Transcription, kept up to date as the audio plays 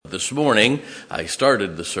This morning, I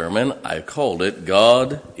started the sermon. I called it,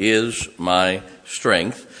 God is My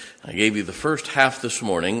Strength. I gave you the first half this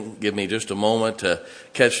morning. Give me just a moment to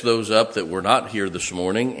catch those up that were not here this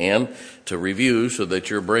morning and to review so that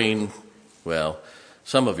your brain, well,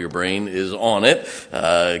 some of your brain is on it,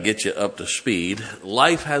 get you up to speed.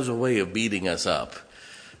 Life has a way of beating us up.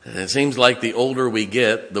 It seems like the older we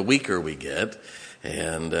get, the weaker we get.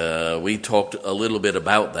 And we talked a little bit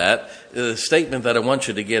about that. The statement that I want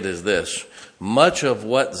you to get is this. Much of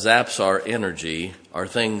what zaps our energy are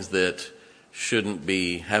things that shouldn't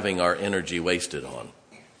be having our energy wasted on.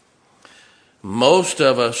 Most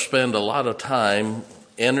of us spend a lot of time,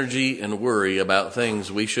 energy, and worry about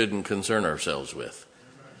things we shouldn't concern ourselves with.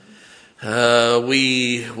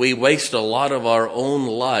 We waste a lot of our own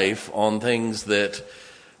life on things that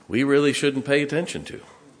we really shouldn't pay attention to.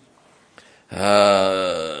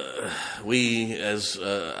 We, as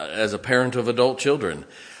a parent of adult children,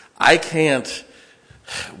 I can't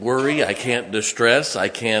worry, I can't distress, I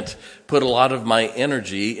can't put a lot of my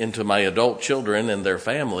energy into my adult children and their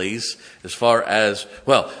families as far as,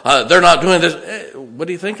 they're not doing this. What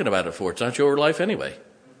are you thinking about it for? It's not your life anyway.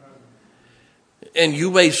 And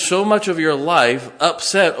you waste so much of your life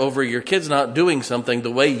upset over your kids not doing something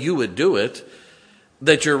the way you would do it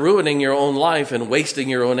that you're ruining your own life and wasting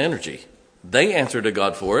your own energy. They answer to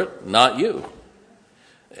God for it, not you.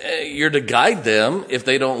 You're to guide them. If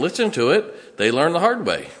they don't listen to it, they learn the hard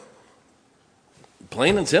way.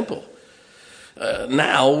 Plain and simple.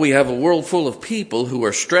 Now we have a world full of people who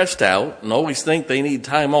are stressed out and always think they need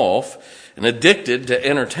time off and addicted to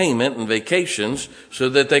entertainment and vacations so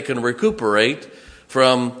that they can recuperate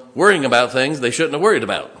from worrying about things they shouldn't have worried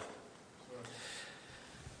about.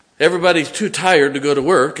 Everybody's too tired to go to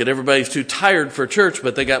work, and everybody's too tired for church,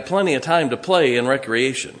 but they got plenty of time to play and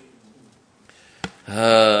recreation.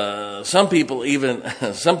 Some people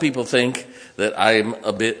think that I'm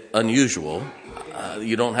a bit unusual.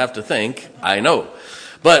 You don't have to think, I know.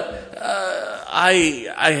 But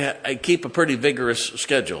I keep a pretty vigorous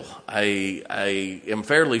schedule. I am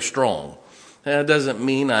fairly strong. That doesn't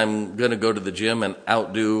mean I'm going to go to the gym and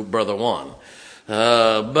outdo Brother Juan.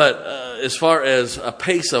 But as far as a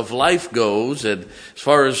pace of life goes, and as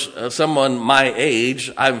far as someone my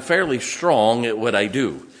age, I'm fairly strong at what I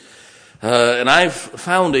do. And I've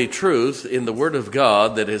found a truth in the Word of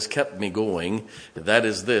God that has kept me going. That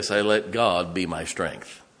is this: I let God be my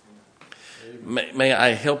strength. May I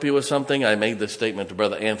help you with something? I made this statement to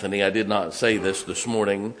Brother Anthony. I did not say this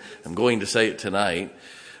morning. I'm going to say it tonight.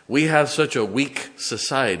 We have such a weak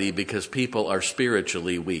society because people are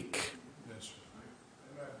spiritually weak.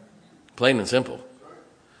 Plain and simple.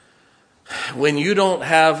 When you don't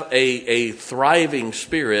have a thriving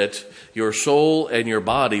spirit, your soul and your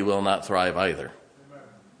body will not thrive either.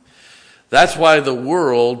 That's why the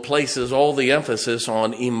world places all the emphasis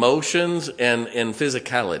on emotions and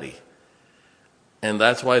physicality. And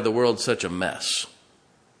that's why the world's such a mess.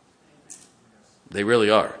 They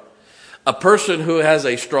really are. A person who has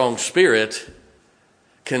a strong spirit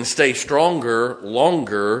can stay stronger,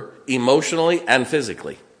 longer, emotionally and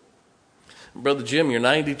physically. Brother Jim, you're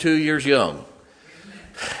 92 years young.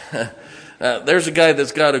 There's a guy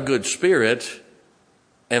that's got a good spirit,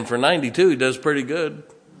 and for 92, he does pretty good.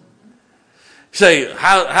 Say,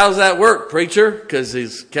 how's that work, preacher? Because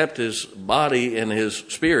he's kept his body and his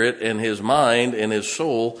spirit and his mind and his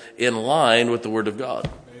soul in line with the Word of God.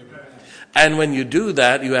 Amen. And when you do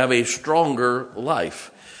that, you have a stronger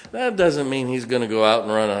life. That doesn't mean he's going to go out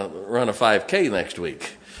and run a 5K next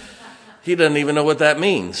week. He doesn't even know what that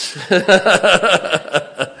means.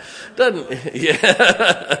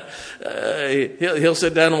 He'll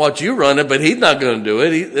sit down and watch you run it, but he's not going to do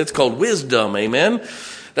it. It's called wisdom, amen?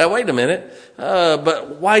 Now, wait a minute.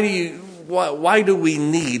 But why do we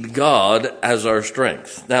need God as our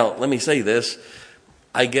strength? Now, let me say this.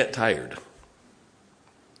 I get tired.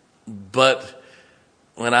 But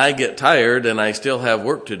when I get tired and I still have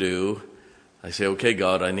work to do, I say, okay,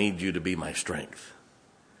 God, I need you to be my strength.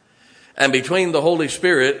 And between the Holy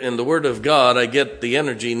Spirit and the Word of God, I get the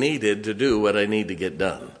energy needed to do what I need to get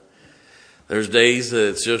done. There's days that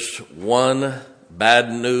it's just one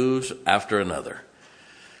bad news after another.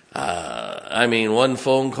 One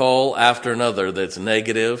phone call after another that's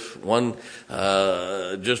negative.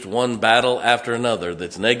 Just one battle after another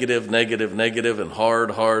that's negative, and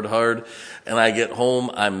hard. And I get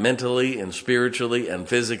home, I'm mentally and spiritually and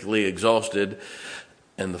physically exhausted,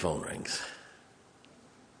 and the phone rings.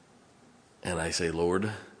 And I say, Lord,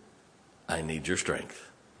 I need your strength.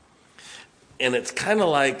 And it's kind of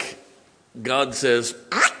like God says,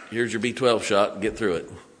 here's your B12 shot, get through it.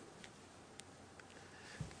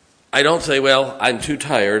 I don't say, well, I'm too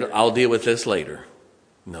tired, I'll deal with this later.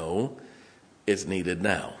 No, it's needed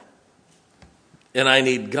now. And I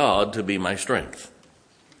need God to be my strength.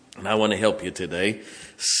 And I want to help you today.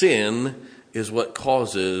 Sin is what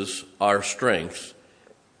causes our strength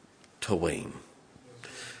to wane.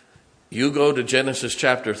 You go to Genesis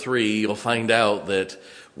chapter 3, you'll find out that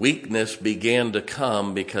weakness began to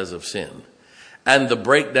come because of sin. And the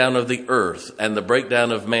breakdown of the earth and the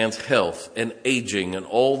breakdown of man's health and aging and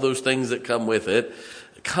all those things that come with it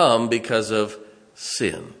come because of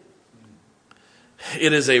sin.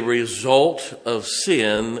 It is a result of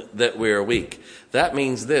sin that we are weak. That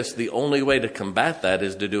means this: the only way to combat that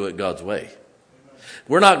is to do it God's way.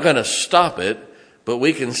 We're not going to stop it, but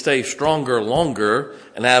we can stay stronger longer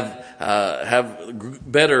and have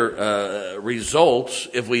better results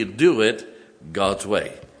if we do it God's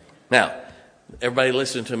way. Now, everybody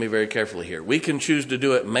listen to me very carefully here. We can choose to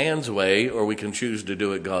do it man's way, or we can choose to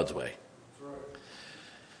do it God's way.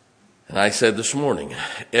 And I said this morning,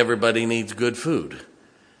 everybody needs good food.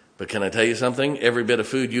 But can I tell you something? Every bit of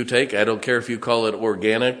food you take, I don't care if you call it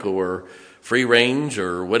organic or free range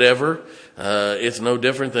or whatever, it's no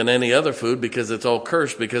different than any other food because it's all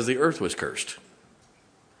cursed because the earth was cursed.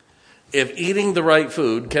 If eating the right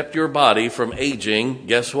food kept your body from aging,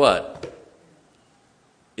 guess what?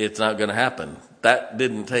 It's not going to happen. That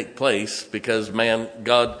didn't take place because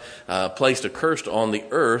God placed a curse on the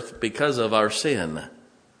earth because of our sin.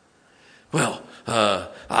 Well,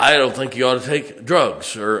 I don't think you ought to take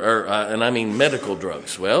drugs, and I mean medical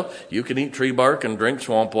drugs. Well, you can eat tree bark and drink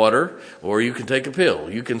swamp water, or you can take a pill.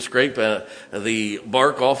 You can scrape the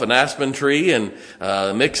bark off an aspen tree and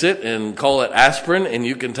mix it and call it aspirin, and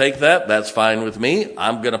you can take that. That's fine with me.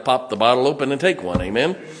 I'm going to pop the bottle open and take one.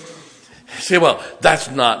 Amen? You say, well, that's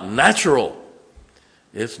not natural.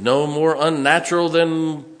 It's no more unnatural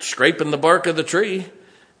than scraping the bark of the tree.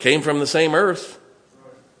 Came from the same earth.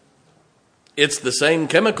 It's the same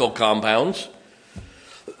chemical compounds.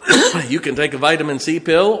 You can take a vitamin C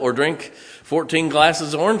pill or drink 14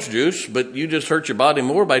 glasses of orange juice, but you just hurt your body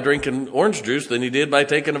more by drinking orange juice than you did by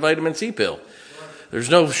taking a vitamin C pill. There's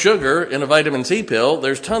no sugar in a vitamin C pill.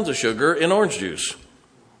 There's tons of sugar in orange juice.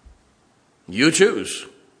 You choose.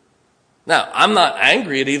 Now, I'm not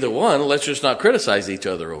angry at either one. Let's just not criticize each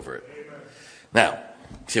other over it. Now,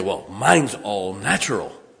 you say, well, mine's all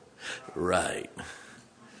natural. Right.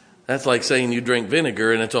 That's like saying you drink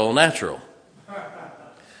vinegar and it's all natural.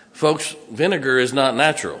 Folks, vinegar is not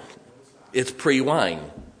natural. It's pre-wine.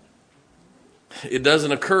 It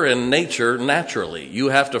doesn't occur in nature naturally. You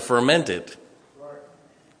have to ferment it.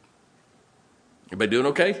 Everybody doing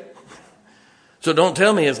okay? So don't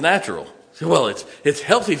tell me it's natural. Say, well, it's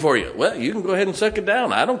healthy for you. Well, you can go ahead and suck it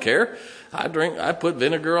down. I don't care. I put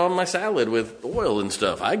vinegar on my salad with oil and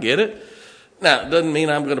stuff. I get it. Now, it doesn't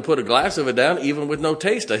mean I'm going to put a glass of it down, even with no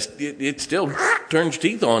taste. It still turns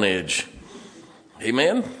teeth on edge.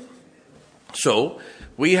 Amen? So,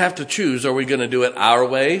 we have to choose, are we going to do it our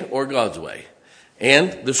way or God's way?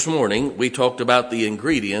 And this morning, we talked about the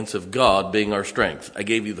ingredients of God being our strength. I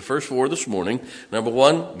gave you the first four this morning. Number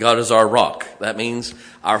one, God is our rock. That means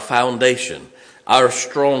our foundation, our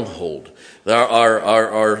stronghold,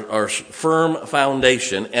 our firm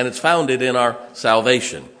foundation, and it's founded in our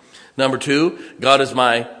salvation. Number two, God is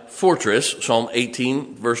my fortress, Psalm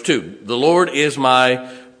 18, verse 2. The Lord is my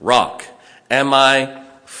rock and my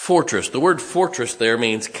fortress. The word fortress there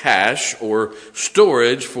means cache or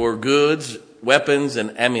storage for goods, weapons,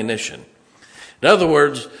 and ammunition. In other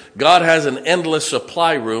words, God has an endless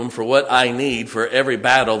supply room for what I need for every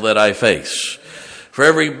battle that I face. For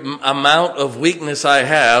every amount of weakness I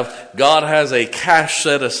have, God has a cache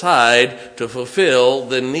set aside to fulfill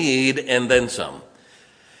the need and then some.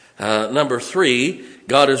 Number three,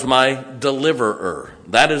 God is my deliverer.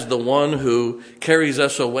 That is the one who carries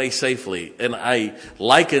us away safely. And I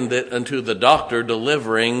likened it unto the doctor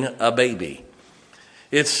delivering a baby.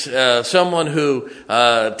 It's someone who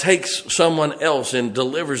takes someone else and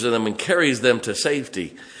delivers them and carries them to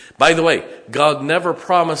safety. By the way, God never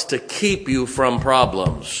promised to keep you from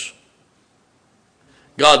problems.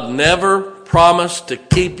 God never promised to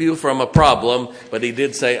keep you from a problem, but he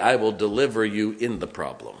did say, I will deliver you in the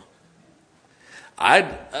problem. I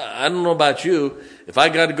don't know about you. If I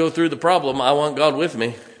got to go through the problem, I want God with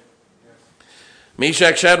me.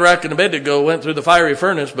 Meshach, Shadrach, and Abednego went through the fiery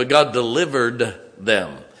furnace, but God delivered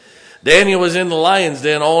them. Daniel was in the lion's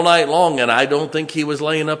den all night long, and I don't think he was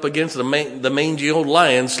laying up against the mangy old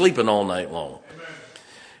lion sleeping all night long. Amen.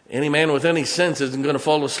 Any man with any sense isn't going to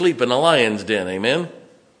fall asleep in a lion's den. Amen? You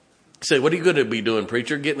say, what are you going to be doing,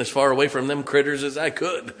 preacher? Getting as far away from them critters as I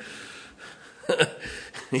could.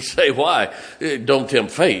 You say, why? Don't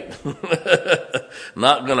tempt fate.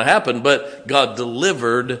 Not going to happen, but God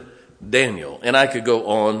delivered Daniel. And I could go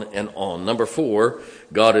on and on. Number 4,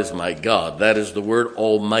 God is my God. That is the word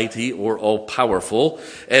almighty or all-powerful.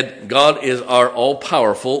 And God is our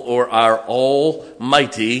all-powerful or our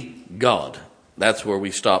almighty God. That's where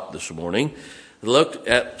we stopped this morning. Look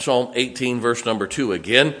at Psalm 18, verse number 2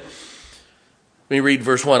 again. Let me read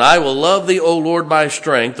verse 1. I will love thee, O Lord, my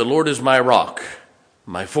strength. The Lord is my rock,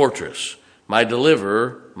 my fortress, my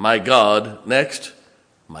deliverer, my God. Next,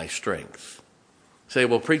 my strength. Say,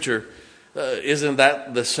 well, preacher, isn't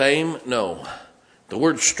that the same? No. The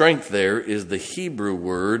word strength there is the Hebrew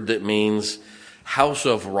word that means house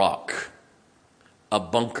of rock, a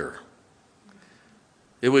bunker.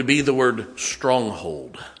 It would be the word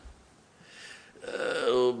stronghold.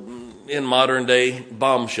 In modern day,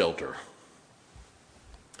 bomb shelter.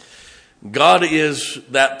 God is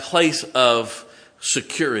that place of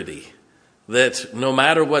security that no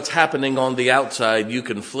matter what's happening on the outside, you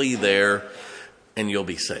can flee there and you'll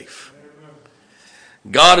be safe.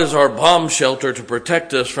 God is our bomb shelter to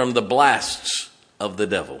protect us from the blasts of the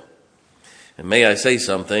devil. And may I say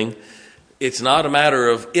something? It's not a matter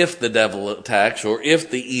of if the devil attacks or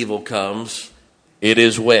if the evil comes, it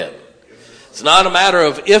is when. It's not a matter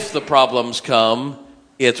of if the problems come,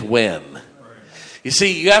 it's when. You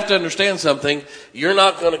see, you have to understand something. You're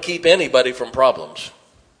not going to keep anybody from problems.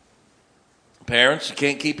 Parents, you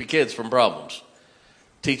can't keep your kids from problems.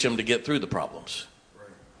 Teach them to get through the problems.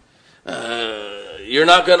 You're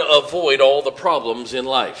not going to avoid all the problems in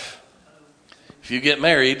life. If you get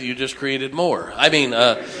married, you just created more. I mean,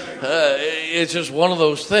 it's just one of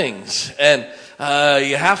those things. And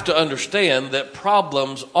you have to understand that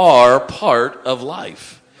problems are part of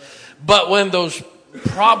life. But when those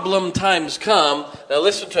problem times come, now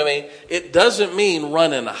listen to me, it doesn't mean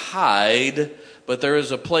run and hide, but there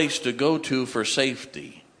is a place to go to for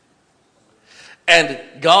safety. And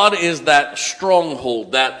God is that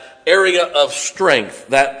stronghold, that area of strength,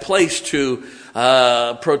 that place to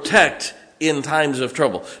protect in times of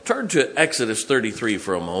trouble. Turn to Exodus 33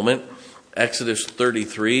 for a moment. Exodus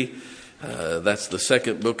 33. That's the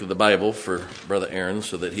second book of the Bible for Brother Aaron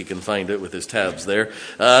so that he can find it with his tabs there.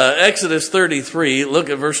 Exodus 33, look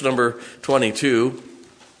at verse number 22.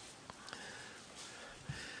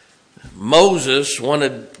 Moses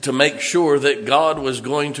wanted to make sure that God was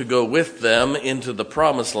going to go with them into the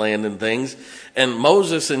promised land and things. And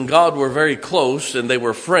Moses and God were very close and they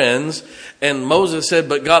were friends. And Moses said,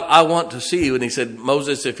 but God, I want to see you. And he said,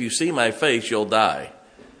 Moses, if you see my face, you'll die.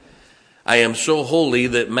 I am so holy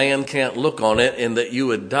that man can't look on it and that you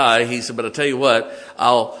would die. He said, but I'll tell you what,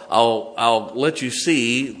 I'll let you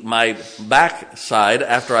see my backside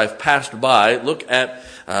after I've passed by. Look at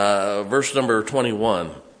verse number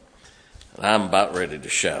 21. I'm about ready to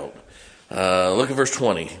shout. Look at verse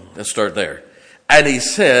 20. Let's start there. And he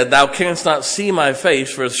said, thou canst not see my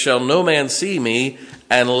face, for shall no man see me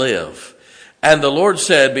and live. And the Lord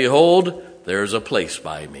said, behold, there is a place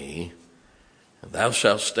by me. And thou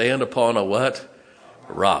shalt stand upon a what?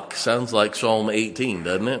 Rock. Sounds like Psalm 18,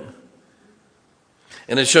 doesn't it?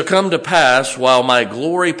 And it shall come to pass, while my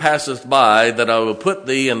glory passeth by, that I will put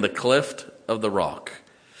thee in the cleft of the rock.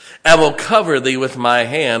 I will cover thee with my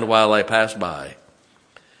hand while I pass by.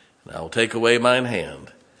 And I will take away mine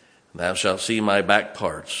hand. And thou shalt see my back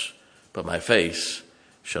parts, but my face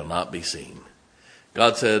shall not be seen.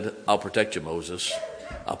 God said, I'll protect you, Moses.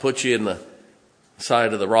 I'll put you in the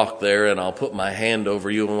side of the rock there, and I'll put my hand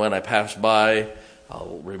over you. And when I pass by,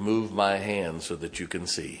 I'll remove my hand so that you can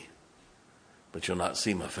see. But you'll not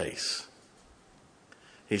see my face.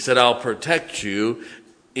 He said, I'll protect you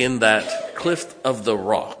in that cliff of the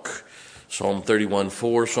rock. Psalm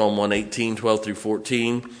 31:4, Psalm 118, 12 through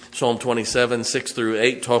 14, Psalm 27, 6 through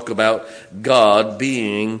 8 talk about God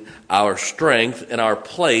being our strength and our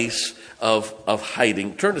place of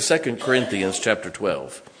hiding. Turn to 2 Corinthians chapter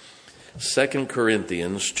 12. 2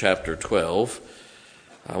 Corinthians chapter 12.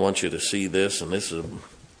 I want you to see this, and this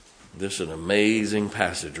is an amazing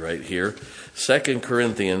passage right here. 2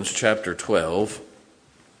 Corinthians chapter 12.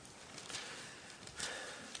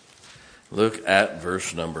 Look at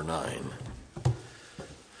verse number 9.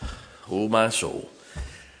 Oh, my soul.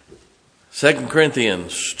 2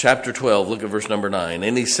 Corinthians chapter 12, look at verse number 9.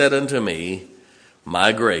 And he said unto me,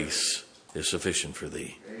 my grace is sufficient for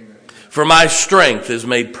thee. Amen. For my strength is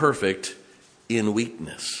made perfect in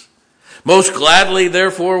weakness. Most gladly,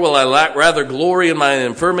 therefore, will I rather glory in my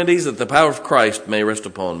infirmities, that the power of Christ may rest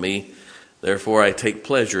upon me. Therefore, I take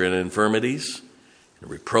pleasure in infirmities, in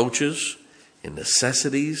reproaches, in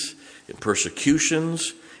necessities, in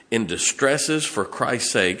persecutions, in distresses for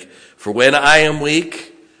Christ's sake. For when I am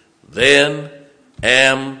weak, then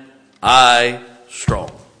am I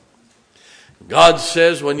strong. God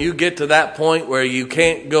says when you get to that point where you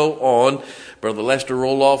can't go on, Brother Lester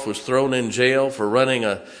Roloff was thrown in jail for running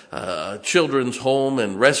a children's home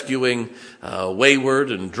and rescuing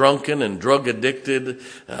wayward and drunken and drug-addicted,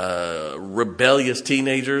 rebellious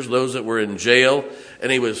teenagers, those that were in jail.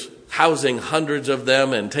 And he was housing hundreds of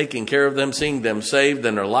them and taking care of them, seeing them saved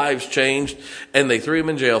and their lives changed. And they threw him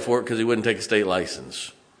in jail for it because he wouldn't take a state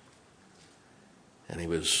license. And he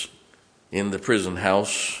was in the prison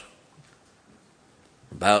house.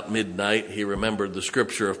 About midnight, he remembered the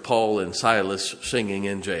scripture of Paul and Silas singing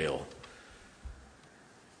in jail.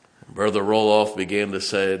 Brother Roloff began to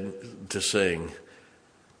sing,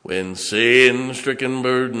 when sin-stricken,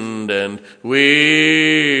 burdened, and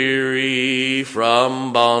weary,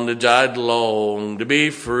 from bondage I'd long to be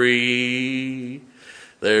free.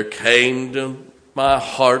 There came to my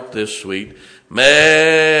heart this sweet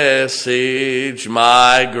message,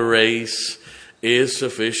 my grace is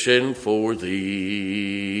sufficient for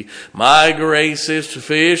thee. My grace is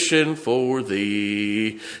sufficient for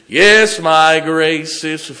thee. Yes, my grace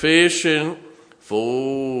is sufficient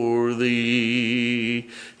for thee.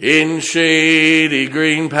 In shady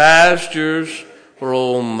green pastures or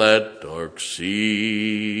on that dark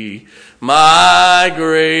sea, my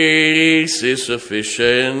grace is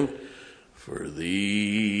sufficient for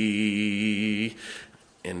thee.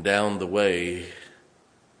 And down the way,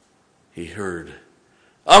 he heard,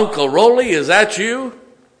 Uncle Rolly, is that you?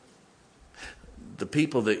 The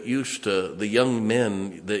people that the young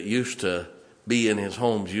men that used to be in his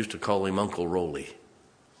homes used to call him Uncle Rolly.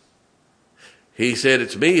 He said,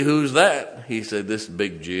 it's me, who's that? He said, this is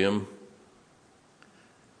Big Jim.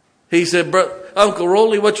 He said, Uncle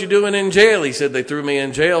Rolly, what you doing in jail? He said, they threw me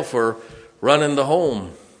in jail for running the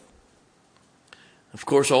home. Of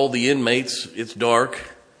course, all the inmates, it's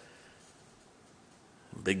dark.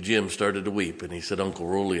 Big Jim started to weep, and he said, Uncle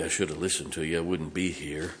Rolly, I should have listened to you. I wouldn't be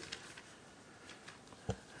here.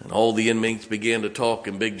 And all the inmates began to talk,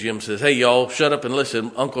 and Big Jim says, hey, y'all, shut up and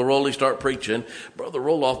listen. Uncle Rolly, start preaching. Brother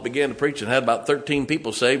Roloff began to preach and had about 13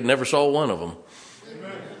 people saved, never saw one of them.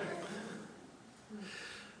 Amen.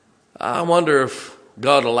 I wonder if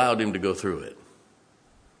God allowed him to go through it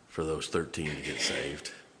for those 13 to get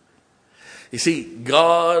saved. You see,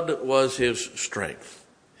 God was his strength,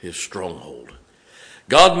 his stronghold.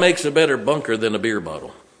 God makes a better bunker than a beer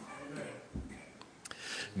bottle.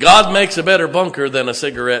 God makes a better bunker than a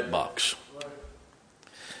cigarette box.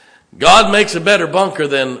 God makes a better bunker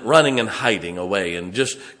than running and hiding away and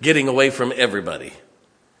just getting away from everybody.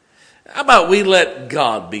 How about we let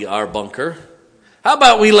God be our bunker? How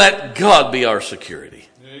about we let God be our security?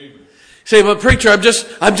 Amen. Say, but preacher, I'm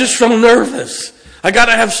just so nervous. I got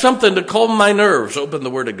to have something to calm my nerves. Open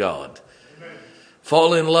the Word of God.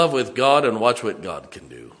 Fall in love with God and watch what God can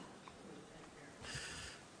do.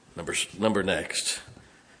 Number next.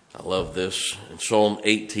 I love this. In Psalm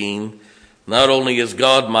 18, not only is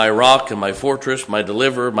God my rock and my fortress, my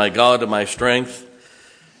deliverer, my God and my strength,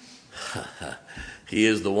 he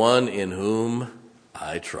is the one in whom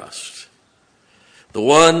I trust. The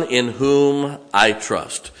one in whom I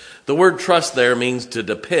trust. The word trust there means to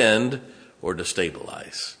depend or to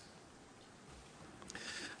stabilize.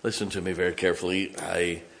 Listen to me very carefully.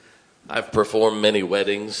 I've performed many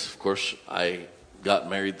weddings. Of course, I got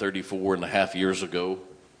married 34 and a half years ago.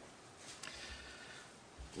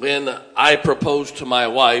 When I proposed to my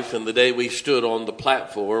wife, and the day we stood on the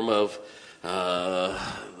platform of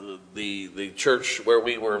the church where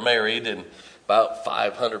we were married, and about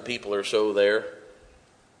 500 people or so there,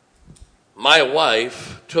 my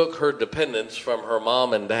wife took her dependence from her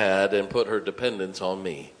mom and dad and put her dependence on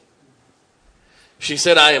me. She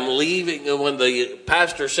said, I am leaving. And when the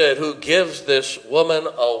pastor said, who gives this woman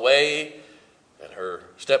away? And her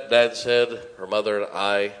stepdad said, her mother and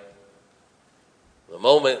I. The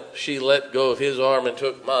moment she let go of his arm and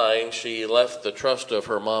took mine, she left the trust of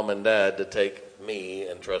her mom and dad to take me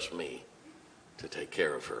and trust me to take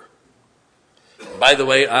care of her. By the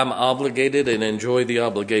way, I'm obligated and enjoy the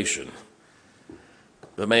obligation.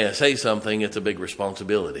 But may I say something, it's a big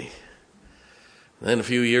responsibility. Then a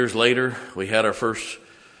few years later, we had our first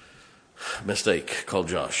mistake called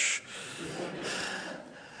Josh.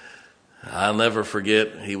 I'll never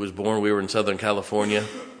forget, he was born, we were in Southern California.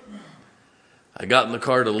 I got in the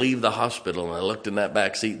car to leave the hospital, and I looked in that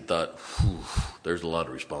back seat and thought, there's a lot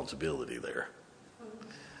of responsibility there.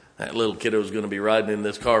 That little kiddo was going to be riding in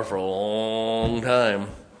this car for a long time.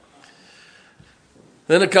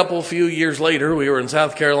 Then a few years later, we were in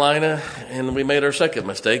South Carolina, and we made our second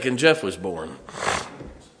mistake, and Jeff was born.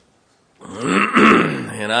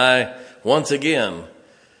 And I, once again,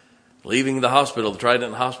 leaving the hospital, the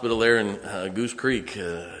Trident Hospital there in Goose Creek,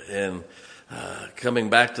 and coming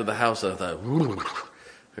back to the house, I thought,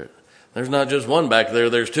 there's not just one back there,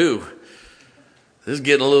 there's two. This is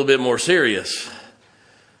getting a little bit more serious.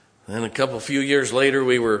 Then a few years later,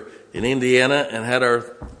 we were in Indiana and had our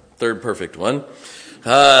third perfect one.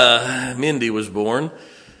 Mindy was born.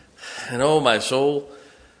 And oh, my soul,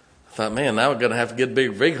 I thought, man, now we're going to have to get a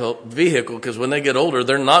big vehicle because when they get older,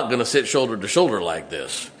 they're not going to sit shoulder to shoulder like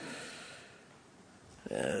this.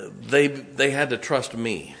 They had to trust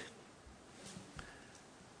me.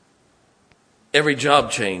 Every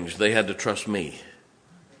job change, they had to trust me.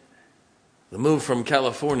 The move from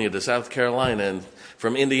California to South Carolina, and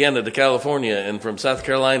from Indiana to California, and from South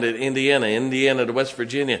Carolina to Indiana, Indiana to West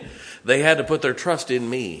Virginia, they had to put their trust in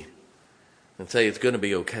me and say it's going to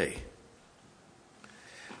be okay.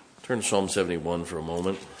 Turn to Psalm 71 for a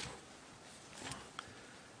moment.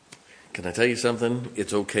 Can I tell you something?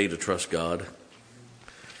 It's okay to trust God.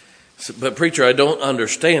 But preacher, I don't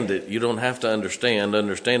understand it. You don't have to understand.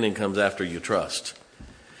 Understanding comes after you trust.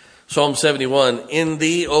 Psalm 71, in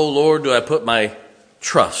thee, O Lord, do I put my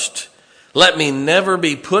trust. Let me never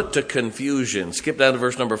be put to confusion. Skip down to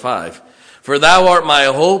verse number 5. For thou art my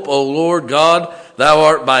hope, O Lord God, thou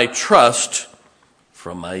art my trust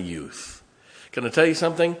from my youth. Can I tell you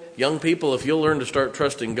something? Young people, if you'll learn to start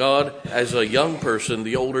trusting God as a young person,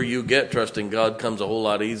 the older you get, trusting God comes a whole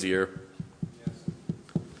lot easier.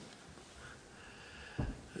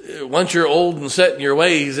 Once you're old and set in your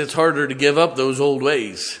ways, it's harder to give up those old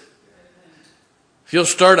ways. If you'll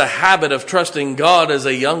start a habit of trusting God as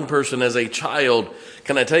a young person, as a child,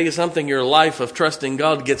 can I tell you something? Your life of trusting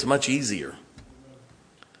God gets much easier.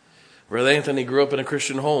 Brother Anthony grew up in a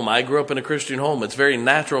Christian home. I grew up in a Christian home. It's very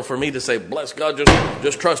natural for me to say, bless God,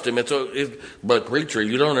 just trust him. But preacher,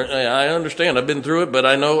 I understand. I've been through it, but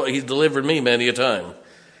I know he's delivered me many a time.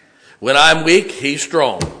 When I'm weak, he's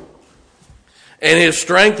strong. And his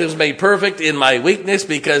strength is made perfect in my weakness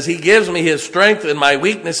because he gives me his strength and my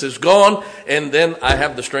weakness is gone. And then I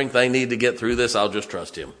have the strength I need to get through this. I'll just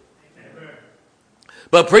trust him. Amen.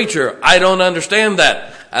 But preacher, I don't understand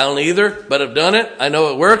that. I don't either, but I've done it. I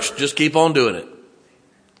know it works. Just keep on doing it.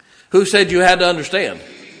 Who said you had to understand?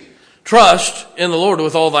 Trust in the Lord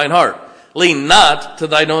with all thine heart. Lean not to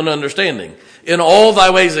thine own understanding. In all thy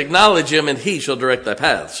ways acknowledge him and he shall direct thy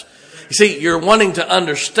paths. You see, you're wanting to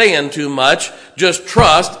understand too much. Just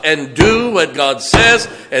trust and do what God says,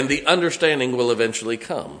 and the understanding will eventually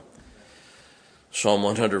come. Psalm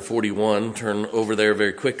 141, turn over there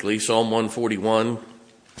very quickly. Psalm 141.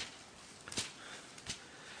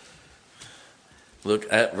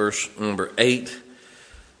 Look at verse number 8.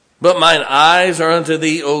 But mine eyes are unto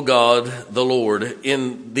thee, O God, the Lord.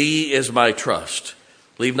 In thee is my trust.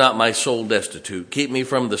 Leave not my soul destitute. Keep me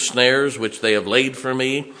from the snares which they have laid for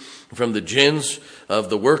me, from the gins of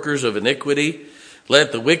the workers of iniquity.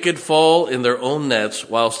 Let the wicked fall in their own nets,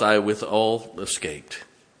 whilst I withal escaped.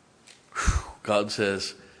 Whew. God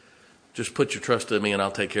says, just put your trust in me and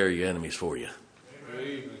I'll take care of your enemies for you.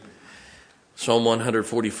 Amen. Psalm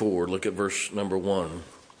 144, look at verse number 1.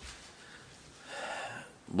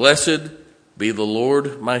 Blessed be the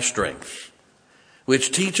Lord my strength,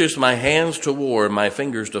 which teacheth my hands to war and my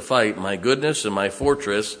fingers to fight, my goodness and my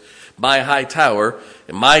fortress, my high tower,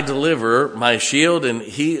 and my deliverer, my shield, and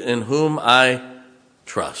he in whom I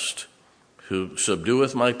trust, who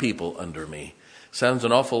subdueth my people under me. Sounds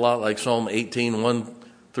an awful lot like Psalm 18:1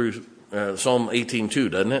 through Psalm 18:2,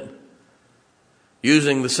 doesn't it?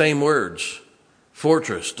 Using the same words.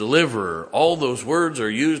 Fortress, deliverer, all those words are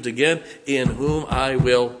used again, in whom I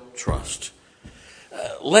will trust.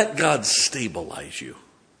 Let God stabilize you.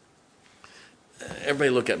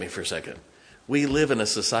 Everybody look at me for a second. We live in a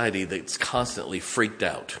society that's constantly freaked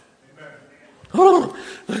out. Oh,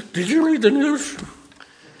 did you read the news?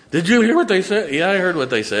 Did you hear what they said? Yeah, I heard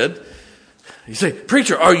what they said. You say,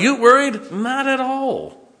 preacher, are you worried? Not at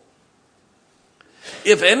all.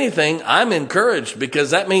 If anything, I'm encouraged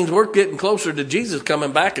because that means we're getting closer to Jesus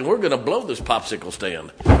coming back and we're going to blow this popsicle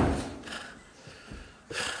stand.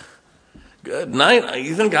 Good night.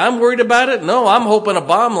 You think I'm worried about it? No, I'm hoping a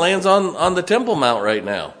bomb lands on the Temple Mount right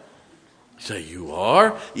now. You say, you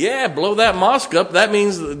are? Yeah, blow that mosque up. That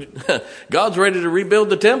means God's ready to rebuild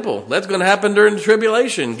the temple. That's going to happen during the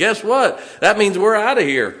tribulation. Guess what? That means we're out of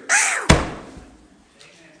here.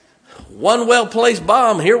 One well-placed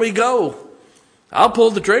bomb. Here we go. I'll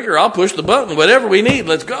pull the trigger. I'll push the button. Whatever we need,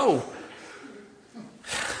 let's go.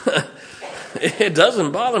 It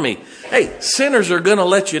doesn't bother me. Hey, sinners are going to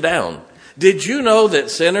let you down. Did you know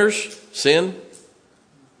that sinners sin?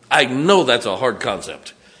 I know that's a hard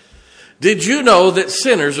concept. Did you know that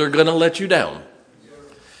sinners are going to let you down?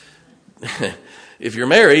 If you're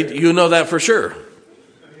married, you know that for sure.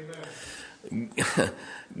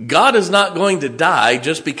 God is not going to die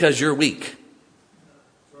just because you're weak.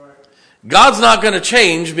 God's not going to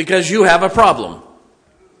change because you have a problem.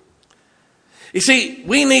 You see,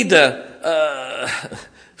 we need to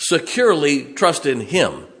securely trust in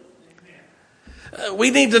Him.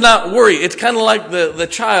 We need to not worry. It's kind of like the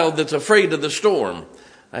child that's afraid of the storm.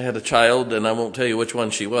 I had a child, and I won't tell you which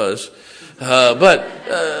one she was,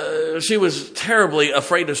 but she was terribly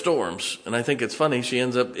afraid of storms. And I think it's funny, she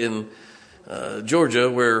ends up in Georgia,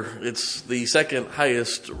 where it's the second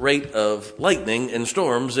highest rate of lightning and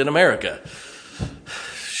storms in America.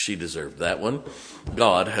 She deserved that one.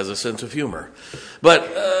 God has a sense of humor. But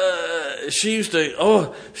she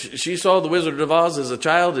saw The Wizard of Oz as a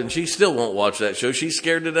child, and she still won't watch that show. She's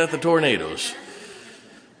scared to death of tornadoes.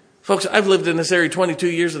 Folks, I've lived in this area 22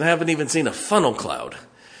 years and haven't even seen a funnel cloud.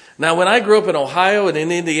 Now, when I grew up in Ohio and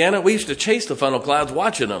in Indiana, we used to chase the funnel clouds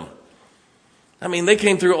watching them. I mean, they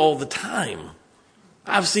came through all the time.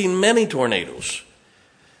 I've seen many tornadoes.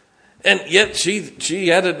 And yet she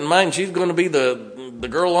had it in mind she's going to be the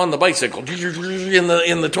girl on the bicycle in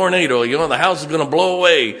the tornado. You know, the house is going to blow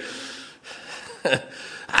away.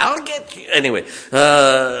 I'll get you. Anyway,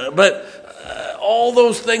 but all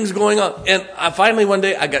those things going on. And I finally one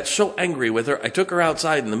day I got so angry with her, I took her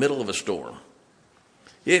outside in the middle of a storm.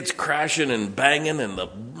 It's crashing and banging and the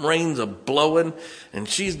rain's a-blowing and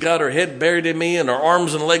she's got her head buried in me and her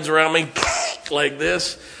arms and legs around me like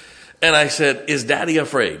this. And I said, "Is Daddy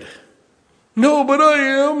afraid?" "No, but I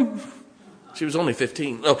am." She was only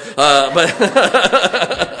 15. But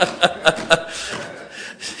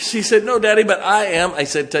she said, "No, Daddy, but I am." I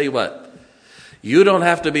said, "Tell you what, you don't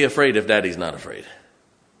have to be afraid if Daddy's not afraid.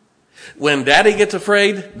 When Daddy gets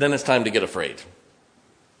afraid, then it's time to get afraid.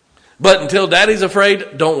 But until Daddy's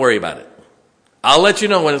afraid, don't worry about it. I'll let you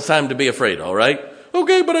know when it's time to be afraid, all right?"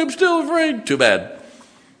 "Okay, but I'm still afraid." "Too bad."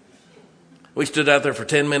 We stood out there for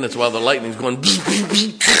 10 minutes while the lightning's going.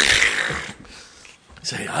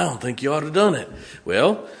 Say, "I don't think you ought to have done it."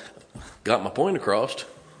 Well, got my point across.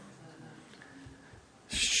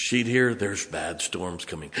 She'd hear, "There's bad storms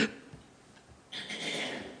coming."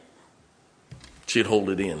 She'd hold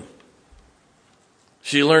it in.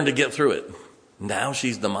 She learned to get through it. Now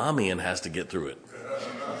she's the mommy and has to get through it.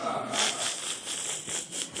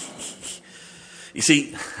 You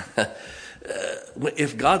see,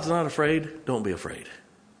 if God's not afraid, don't be afraid.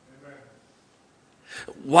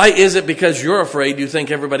 Why is it because you're afraid you think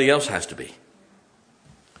everybody else has to be?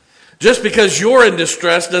 Just because you're in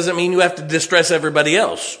distress doesn't mean you have to distress everybody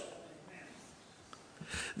else.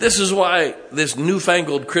 This is why this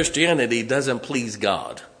newfangled Christianity doesn't please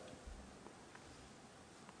God.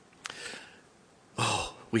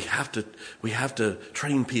 Oh, we have to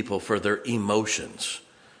train people for their emotions.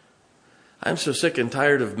 I'm so sick and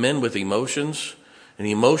tired of men with emotions and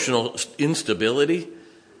emotional instability.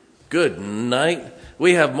 Good night.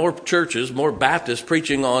 We have more churches, more Baptists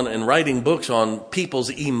preaching on and writing books on people's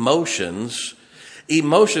emotions.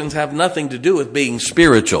 Emotions have nothing to do with being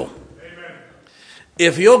spiritual. Amen.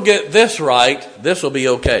 If you'll get this right, this will be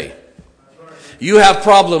okay. You have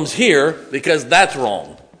problems here because that's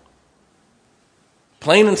wrong.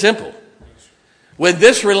 Plain and simple. When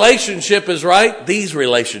this relationship is right, these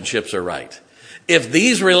relationships are right. If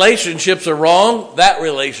these relationships are wrong, that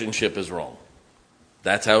relationship is wrong.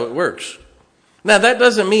 That's how it works. Now, that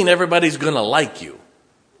doesn't mean everybody's going to like you.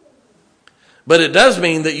 But it does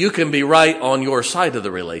mean that you can be right on your side of the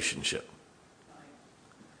relationship.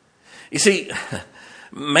 You see,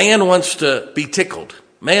 man wants to be tickled.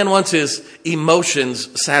 Man wants his emotions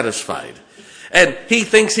satisfied. And he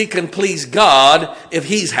thinks he can please God if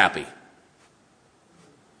he's happy.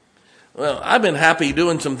 Well, I've been happy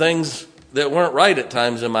doing some things that weren't right at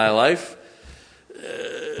times in my life.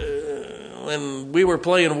 When we were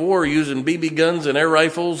playing war using BB guns and air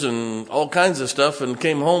rifles and all kinds of stuff and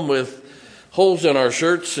came home with holes in our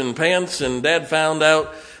shirts and pants, and Dad found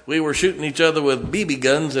out we were shooting each other with BB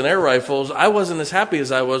guns and air rifles, I wasn't as happy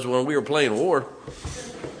as I was when we were playing war.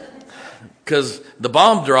 Because the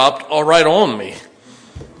bomb dropped all right on me.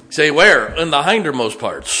 Say, where? In the hindermost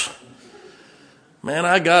parts. Man,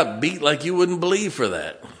 I got beat like you wouldn't believe for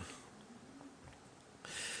that.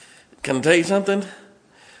 Can I tell you something?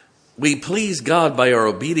 We please God by our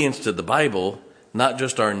obedience to the Bible, not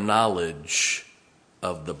just our knowledge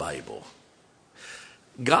of the Bible.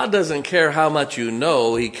 God doesn't care how much you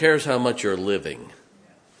know, He cares how much you're living.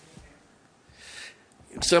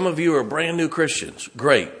 Some of you are brand new Christians.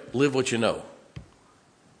 Great, live what you know.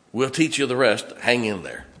 We'll teach you the rest. Hang in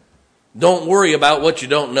there. Don't worry about what you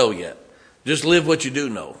don't know yet. Just live what you do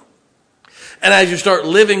know. And as you start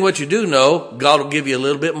living what you do know, God will give you a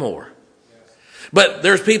little bit more. But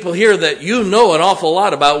there's people here that you know an awful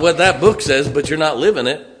lot about what that book says, but you're not living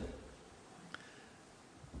it.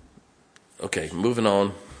 Okay, moving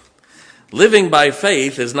on. Living by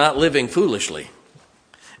faith is not living foolishly.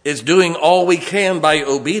 It's doing all we can by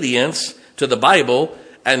obedience to the Bible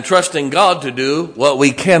and trusting God to do what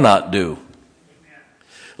we cannot do.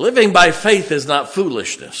 Living by faith is not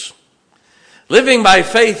foolishness. Living by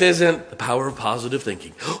faith isn't the power of positive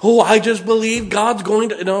thinking. Oh, I just believe God's going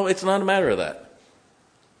to... No, it's not a matter of that.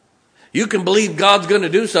 You can believe God's going to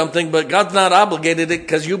do something, but God's not obligated it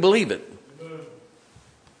because you believe it.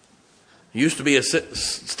 Used to be a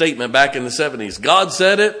statement back in the 70s. God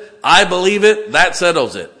said it, I believe it, that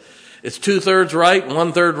settles it. It's 2/3 right,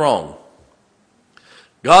 1/3 wrong.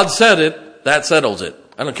 God said it, that settles it.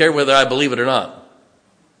 I don't care whether I believe it or not.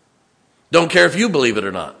 Don't care if you believe it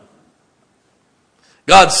or not.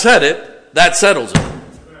 God said it, that settles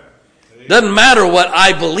it. Doesn't matter what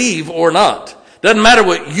I believe or not. Doesn't matter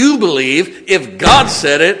what you believe. If God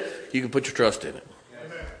said it, you can put your trust in it.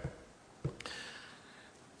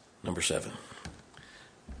 Number 7.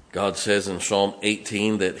 God says in Psalm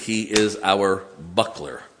 18 that he is our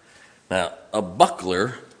buckler. Now, a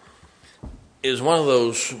buckler is one of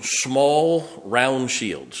those small round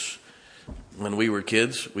shields. When we were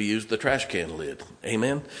kids, we used the trash can lid.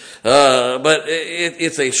 Amen? But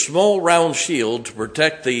it's a small round shield to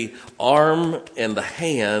protect the arm and the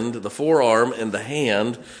hand, the forearm and the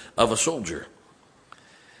hand of a soldier.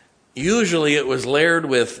 Usually it was layered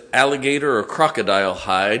with alligator or crocodile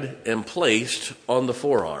hide and placed on the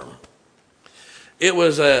forearm. It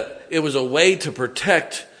was a way to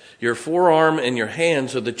protect your forearm and your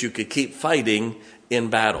hand so that you could keep fighting in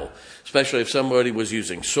battle. Especially if somebody was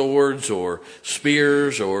using swords or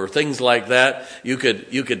spears or things like that, you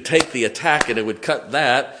could take the attack and it would cut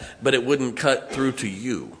that, but it wouldn't cut through to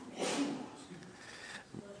you.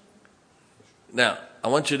 Now, I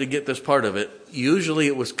want you to get this part of it. Usually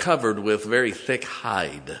it was covered with very thick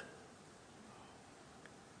hide.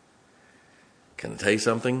 Can I tell you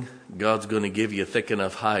something? God's going to give you thick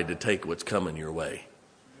enough hide to take what's coming your way.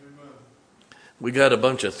 We got a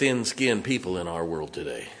bunch of thin-skinned people in our world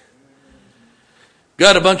today.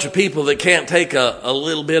 Got a bunch of people that can't take a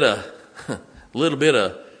little bit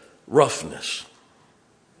of roughness.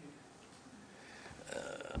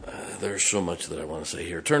 There's so much that I want to say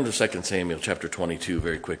here. Turn to 2 Samuel chapter 22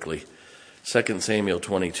 very quickly. 2 Samuel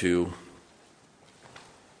 22.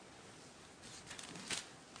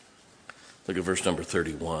 Look at verse number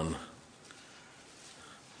 31.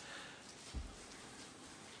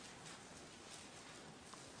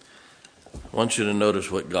 I want you to notice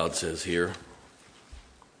what God says here.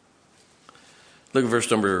 Look at verse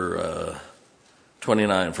number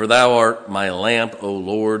 29. For thou art my lamp, O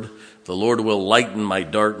Lord. The Lord will lighten my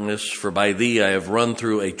darkness. For by thee I have run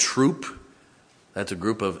through a troop. That's a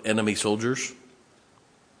group of enemy soldiers.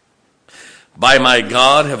 By my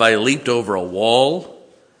God have I leaped over a wall.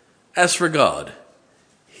 As for God,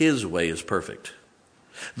 his way is perfect.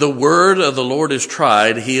 The word of the Lord is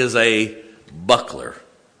tried. He is a buckler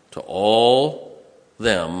to all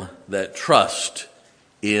them that trust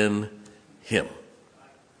in him.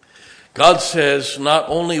 God says, not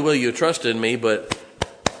only will you trust in me, but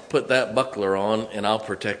put that buckler on and I'll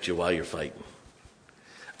protect you while you're fighting.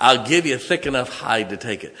 I'll give you thick enough hide to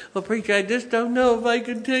take it. Well, preacher, I just don't know if I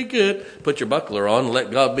can take it. Put your buckler on,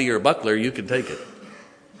 let God be your buckler, you can take it.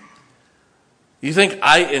 You think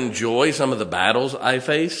I enjoy some of the battles I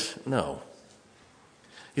face? No.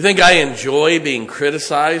 You think I enjoy being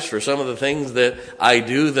criticized for some of the things that I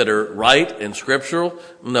do that are right and scriptural?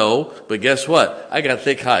 No, but guess what? I got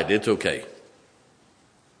thick hide. It's okay.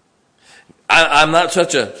 I'm not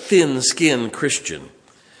such a thin-skinned Christian.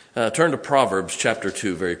 Turn to Proverbs chapter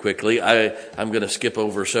 2 very quickly. I'm going to skip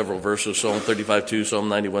over several verses, Psalm 35:2, Psalm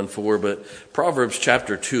 91:4, but Proverbs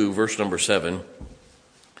chapter 2, verse number 7.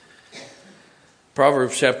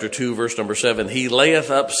 Proverbs chapter 2, verse number 7. He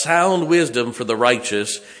layeth up sound wisdom for the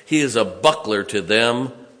righteous. He is a buckler to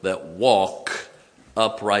them that walk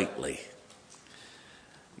uprightly.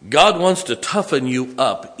 God wants to toughen you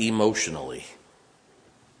up emotionally.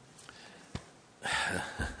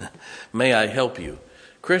 May I help you?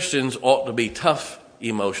 Christians ought to be tough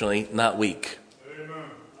emotionally, not weak. Amen.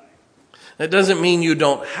 That doesn't mean you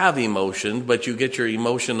don't have emotion, but you get your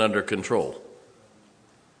emotion under control.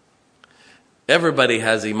 Everybody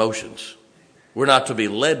has emotions. We're not to be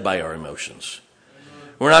led by our emotions.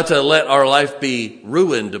 We're not to let our life be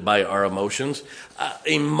ruined by our emotions.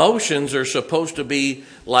 Emotions are supposed to be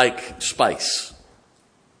like spice.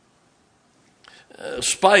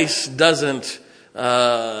 Spice doesn't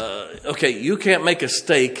Okay, you can't make a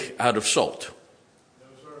steak out of salt.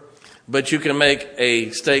 But you can make a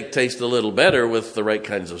steak taste a little better with the right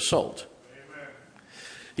kinds of salt.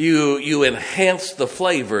 You enhance the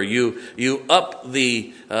flavor. You up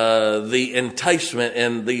the enticement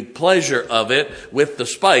and the pleasure of it with the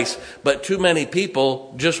spice. But too many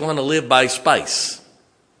people just want to live by spice.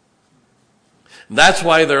 That's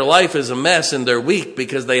why their life is a mess and they're weak,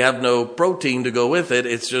 because they have no protein to go with it.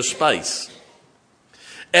 It's just spice.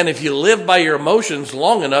 And if you live by your emotions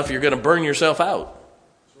long enough, you're going to burn yourself out.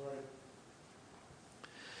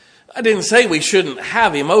 I didn't say we shouldn't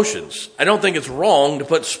have emotions. I don't think it's wrong to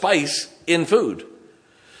put spice in food.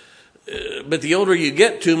 But the older you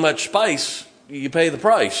get, too much spice, you pay the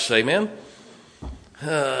price. Amen?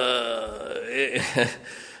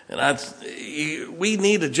 We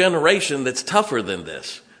need a generation that's tougher than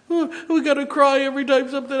this. We got to cry every time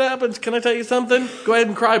something happens. Can I tell you something? Go ahead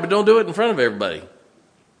and cry, but don't do it in front of everybody.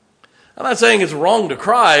 I'm not saying it's wrong to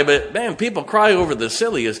cry, but man, people cry over the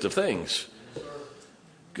silliest of things.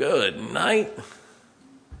 Good night.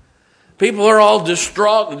 People are all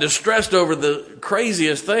distraught and distressed over the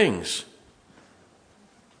craziest things.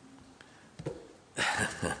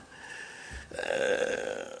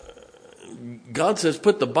 God says,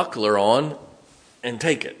 put the buckler on and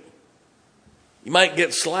take it. You might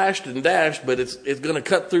get slashed and dashed, but it's going to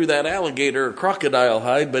cut through that alligator or crocodile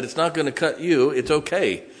hide, but it's not going to cut you. It's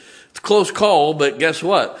okay. It's a close call, but guess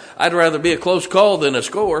what? I'd rather be a close call than a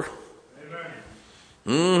score.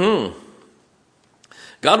 Amen.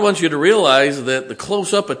 God wants you to realize that the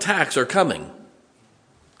close-up attacks are coming.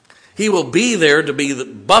 He will be there to be the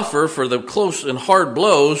buffer for the close and hard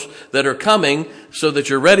blows that are coming so that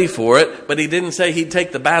you're ready for it, but he didn't say he'd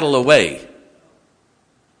take the battle away.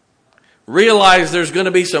 Realize there's going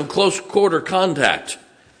to be some close quarter contact,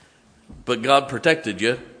 but God protected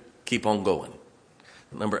you. Keep on going.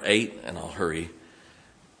 Number 8, and I'll hurry.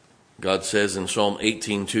 God says in Psalm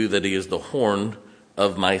 18:2 that he is the horn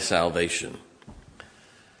of my salvation.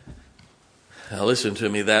 Now listen to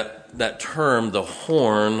me, that term, the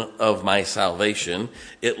horn of my salvation,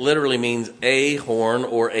 it literally means a horn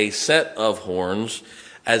or a set of horns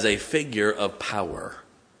as a figure of power.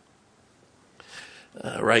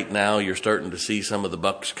 Right now you're starting to see some of the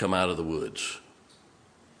bucks come out of the woods.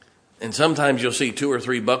 And sometimes you'll see 2 or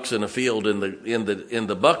 3 bucks in a field, and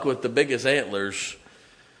the buck with the biggest antlers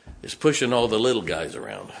is pushing all the little guys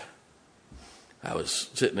around. I was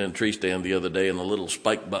sitting in a tree stand the other day, and a little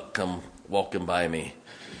spike buck come walking by me.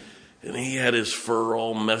 And he had his fur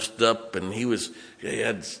all messed up, and he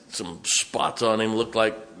had some spots on him, looked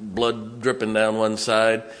like blood dripping down one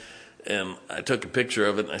side. And I took a picture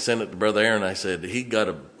of it, and I sent it to Brother Aaron. I said, he got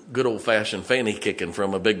a good old-fashioned fanny kicking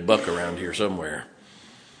from a big buck around here somewhere.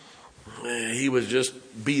 He was just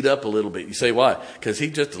beat up a little bit. You say, why? Because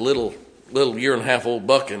he's just a little 1.5-year-old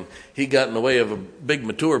buck, and he got in the way of a big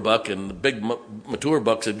mature buck, and the big mature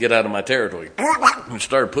buck said, get out of my territory. And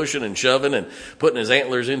started pushing and shoving and putting his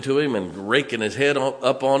antlers into him and raking his head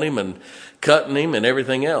up on him and cutting him and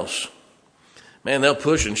everything else. Man, they'll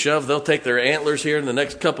push and shove. They'll take their antlers here in the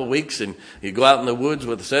next couple of weeks, and you go out in the woods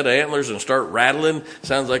with a set of antlers and start rattling.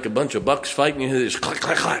 Sounds like a bunch of bucks fighting. You hear this clack,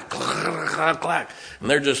 clack, clack, clack, clack, clack. And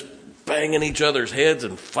they're just banging each other's heads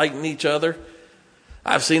and fighting each other.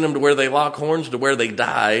 I've seen them to where they lock horns to where they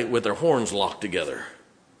die with their horns locked together.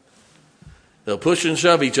 They'll push and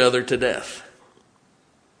shove each other to death.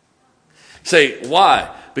 Say, why?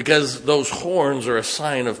 Because those horns are a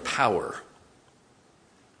sign of power.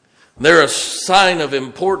 They're a sign of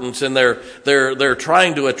importance, and they're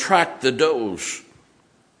trying to attract the does.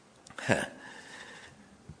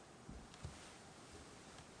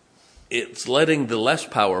 It's letting the less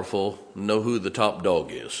powerful know who the top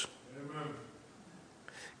dog is. Amen.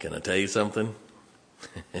 Can I tell you something?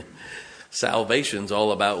 Salvation's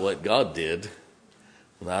all about what God did,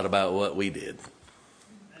 not about what we did.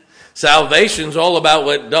 Salvation's all about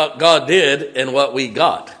what God did and what we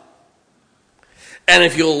got. And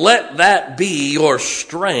if you'll let that be your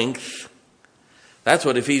strength, that's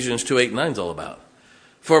what Ephesians 2:8-9 is all about.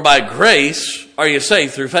 For by grace are you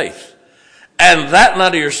saved through faith. And that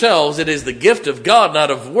not of yourselves, it is the gift of God,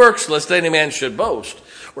 not of works, lest any man should boast.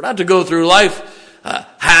 We're not to go through life,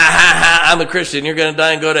 I'm a Christian, you're going to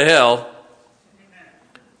die and go to hell.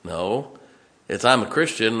 No, it's I'm a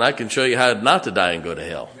Christian, and I can show you how not to die and go to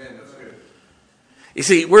hell. You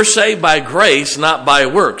see, we're saved by grace, not by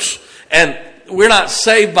works. And we're not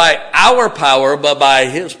saved by our power, but by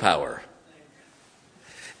his power.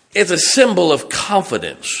 It's a symbol of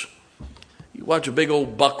confidence. You watch a big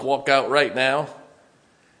old buck walk out right now,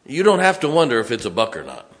 you don't have to wonder if it's a buck or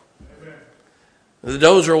not.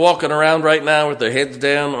 Those are walking around right now with their heads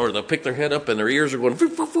down, or they'll pick their head up and their ears are going,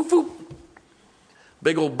 foop, foop, foop, foop.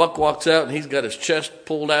 Big old buck walks out and he's got his chest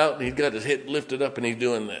pulled out and he's got his head lifted up and he's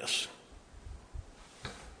doing this.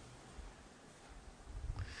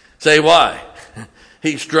 Say why?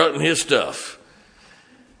 He's strutting his stuff.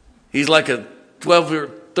 He's like a 12 or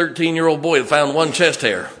 13-year-old boy that found one chest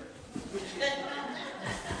hair.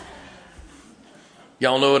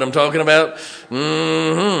 Y'all know what I'm talking about?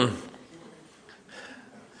 Mm-hmm.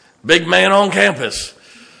 Big man on campus.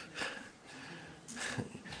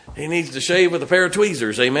 He needs to shave with a pair of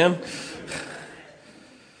tweezers, amen?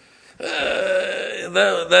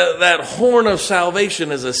 That horn of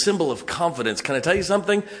salvation is a symbol of confidence. Can I tell you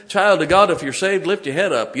something? Child of God, if you're saved, lift your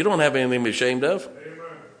head up. You don't have anything to be ashamed of. Amen.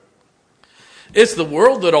 It's the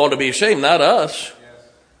world that ought to be ashamed, not us. Yes,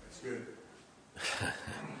 that's good.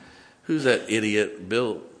 Who's that idiot?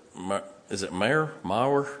 Bill, is it Maher?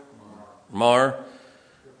 Maher?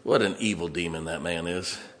 What an evil demon that man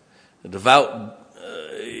is. A devout...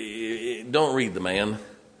 don't read the man.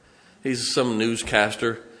 He's some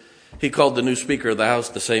newscaster. He called the new Speaker of the House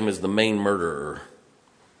the same as the main murderer.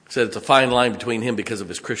 He said it's a fine line between him because of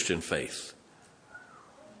his Christian faith.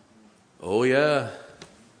 Oh, yeah.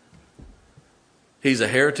 He's a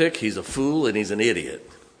heretic, he's a fool, and he's an idiot.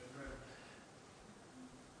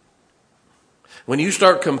 When you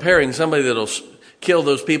start comparing somebody that'll kill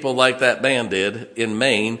those people like that man did in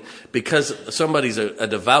Maine because somebody's a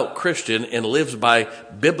devout Christian and lives by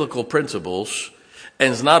biblical principles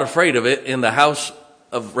and is not afraid of it in the House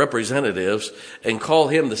of Representatives, and call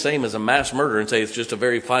him the same as a mass murderer and say it's just a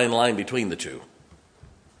very fine line between the two.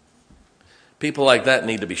 People like that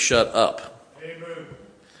need to be shut up. Amen.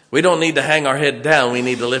 We don't need to hang our head down. We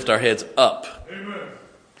need to lift our heads up. Amen.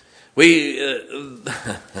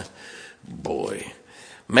 Boy,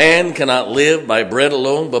 man cannot live by bread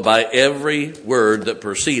alone, but by every word that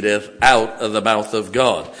proceedeth out of the mouth of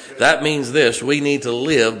God. That means this: we need to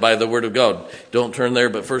live by the word of God. Don't turn there,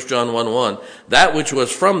 but 1 John 1:1. That which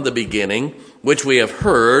was from the beginning, which we have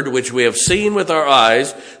heard, which we have seen with our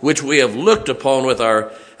eyes, which we have looked upon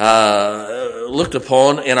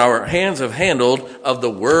and our hands have handled, of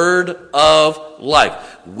the word of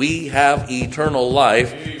life. We have eternal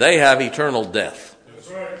life. They have eternal death. That's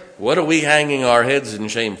right. What are we hanging our heads in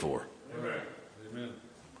shame for? Amen.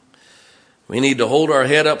 We need to hold our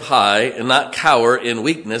head up high and not cower in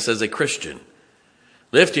weakness as a Christian.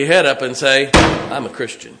 Lift your head up and say, I'm a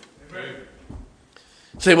Christian. Amen.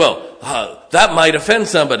 Say, well, that might offend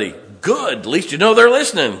somebody. Good. At least you know they're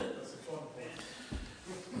listening.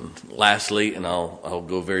 Lastly, and I'll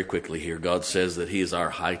go very quickly here, God says that he is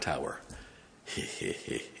our high tower.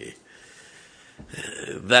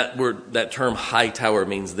 That term high tower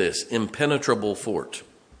means this: impenetrable fort.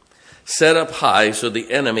 Set up high so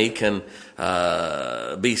the enemy can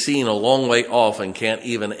be seen a long way off and can't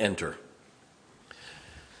even enter.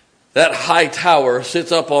 That high tower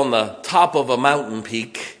sits up on the top of a mountain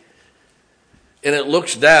peak, and it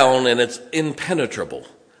looks down and it's impenetrable.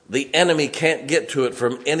 The enemy can't get to it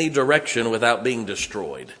from any direction without being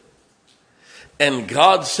destroyed. And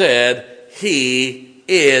God said he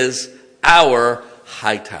is our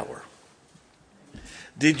high tower.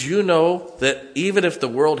 Did you know that even if the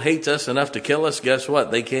world hates us enough to kill us, guess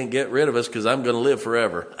what? They can't get rid of us because I'm going to live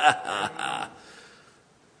forever.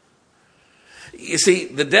 You see,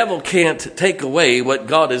 the devil can't take away what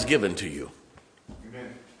God has given to you.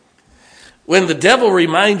 Amen. When the devil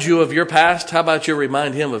reminds you of your past, how about you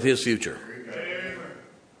remind him of his future? Amen.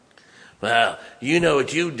 Well, you know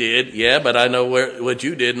what you did. Yeah, but I know what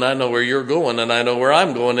you did, and I know where you're going, and I know where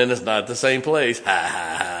I'm going, and it's not the same place. Ha,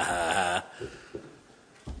 ha, ha, ha.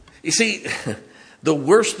 You see, the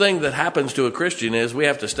worst thing that happens to a Christian is we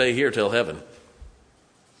have to stay here till heaven.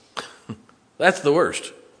 That's the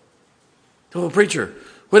worst. Oh, preacher,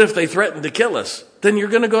 what if they threaten to kill us? Then you're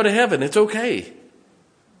going to go to heaven. It's okay.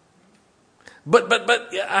 But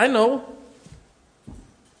yeah, I know.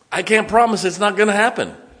 I can't promise it's not going to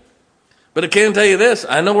happen. But I can tell you this: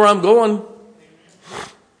 I know where I'm going.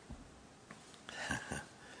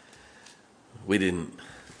 We didn't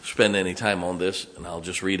spend any time on this, and I'll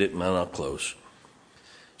just read it and then I'll close.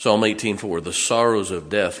 Psalm 18:4, the sorrows of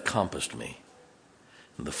death compassed me,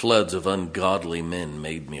 and the floods of ungodly men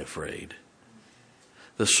made me afraid.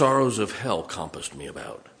 The sorrows of hell compassed me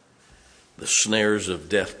about. The snares of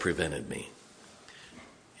death prevented me.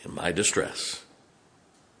 In my distress,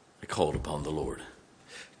 I called upon the Lord,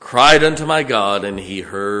 cried unto my God, and he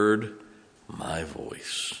heard my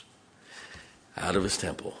voice out of his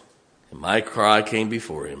temple. And my cry came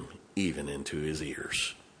before him, even into his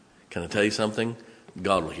ears. Can I tell you something?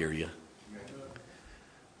 God will hear you.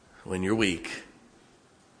 When you're weak,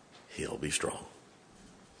 He'll be strong.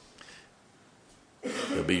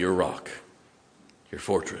 He'll be your rock, your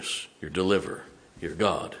fortress, your deliverer, your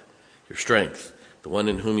God, your strength, the one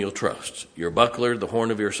in whom you'll trust, your buckler, the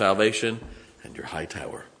horn of your salvation, and your high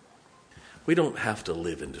tower. We don't have to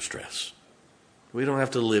live in distress. We don't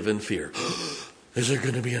have to live in fear. Is there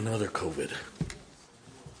going to be another COVID?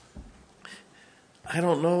 I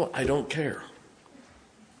don't know. I don't care.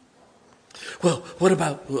 Well, what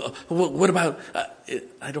about,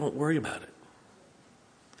 I don't worry about it.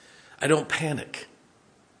 I don't panic.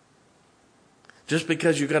 Just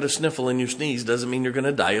because you got a sniffle and you sneeze doesn't mean you're going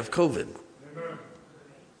to die of COVID. Amen.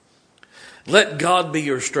 Let God be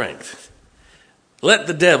your strength. Let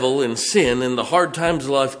the devil and sin and the hard times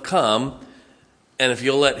of life come, and if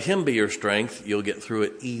you'll let him be your strength, you'll get through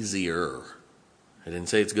it easier. I didn't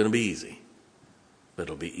say it's going to be easy, but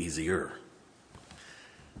it'll be easier.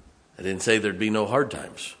 I didn't say there'd be no hard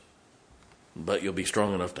times, but you'll be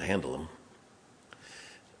strong enough to handle them.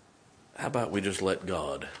 How about we just let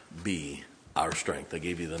God be our strength? I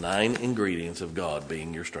gave you the 9 ingredients of God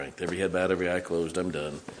being your strength. Every head bowed, every eye closed. I'm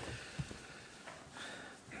done.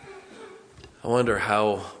 I wonder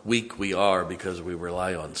how weak we are because we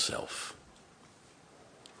rely on self.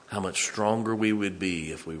 How much stronger we would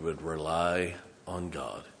be if we would rely on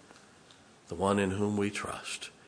God, the one in whom we trust.